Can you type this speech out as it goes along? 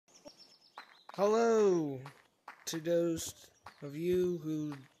Hello to those of you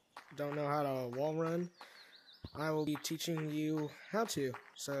who don't know how to wall run. I will be teaching you how to.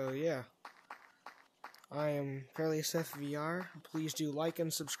 So yeah, I am Fairly Seth VR. Please do like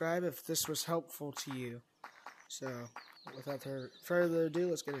and subscribe if this was helpful to you. So without further ado,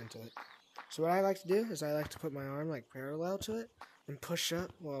 let's get into it. So what I like to do is I like to put my arm like parallel to it and push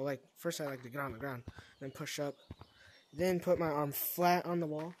up. Well, like first I like to get on the ground, then push up, then put my arm flat on the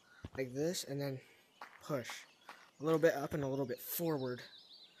wall like this, and then push a little bit up and a little bit forward,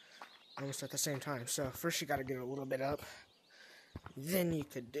 almost at the same time. So first you got to get a little bit up, then you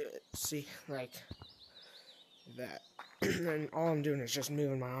could do it. See, like that. And all I'm doing is just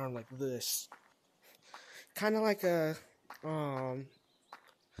moving my arm like this, kind of like a kind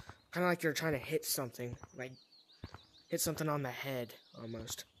of like you're trying to hit something, like hit something on the head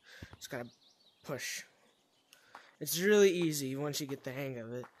almost. Just gotta push. It's really easy once you get the hang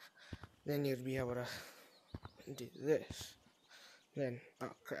of it. Then you'd be able to do this. Then, oh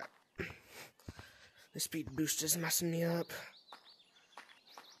crap. The speed boost is messing me up.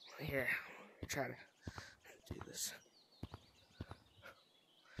 Here, try to do this.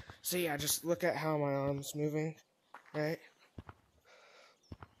 So yeah, just look at how my arm's moving, right?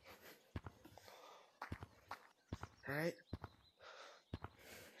 Right?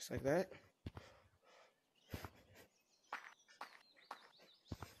 Just like that.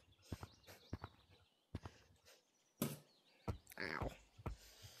 Ow.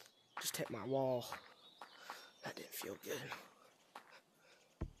 Just hit my wall. That didn't feel good.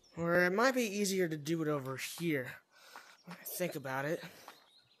 Or it might be easier to do it over here. Think about it.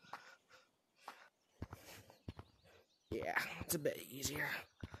 Yeah, it's a bit easier.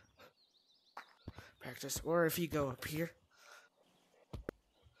 Practice. Or if you go up here.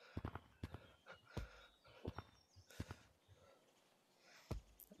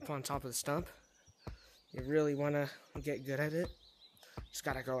 Up on top of the stump. You really want to get good at it. Just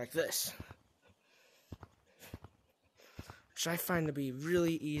gotta go like this. Which I find to be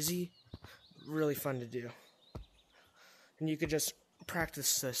really easy, really fun to do. And you could just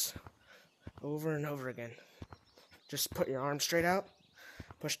practice this over and over again. Just put your arm straight out,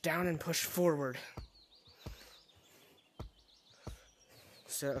 push down and push forward.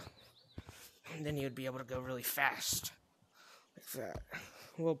 So, and then you'd be able to go really fast. Like that.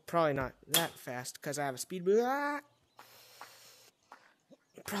 Well, probably not that fast because I have a speed boost.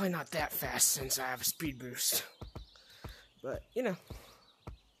 Probably not that fast since I have a speed boost. But, you know.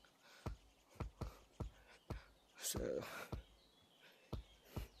 So.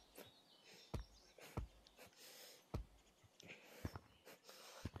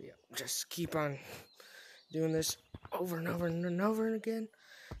 Yeah, just keep on doing this over and over and over again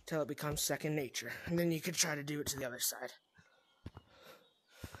until it becomes second nature. And then you could try to do it to the other side,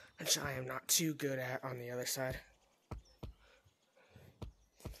 which I am not too good at on the other side.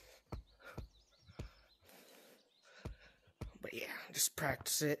 But yeah, just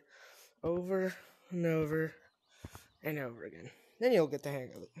practice it over and over and over again. Then you'll get the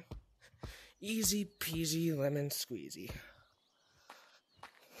hang of it. Easy peasy lemon squeezy.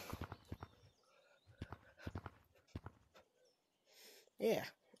 Yeah,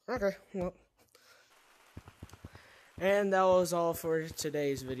 okay, well. And that was all for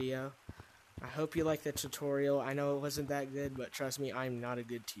today's video. I hope you liked the tutorial. I know it wasn't that good, but trust me, I'm not a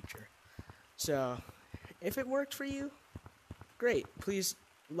good teacher. So, if it worked for you, great. Please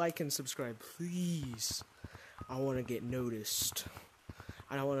like and subscribe, please. I want to get noticed.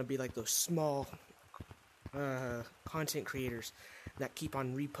 I don't want to be like those small content creators that keep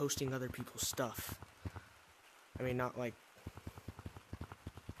on reposting other people's stuff. I mean, not like,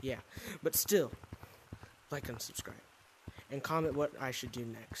 yeah, but still, like and subscribe. And comment what I should do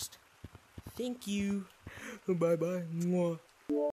next. Thank you. Bye-bye.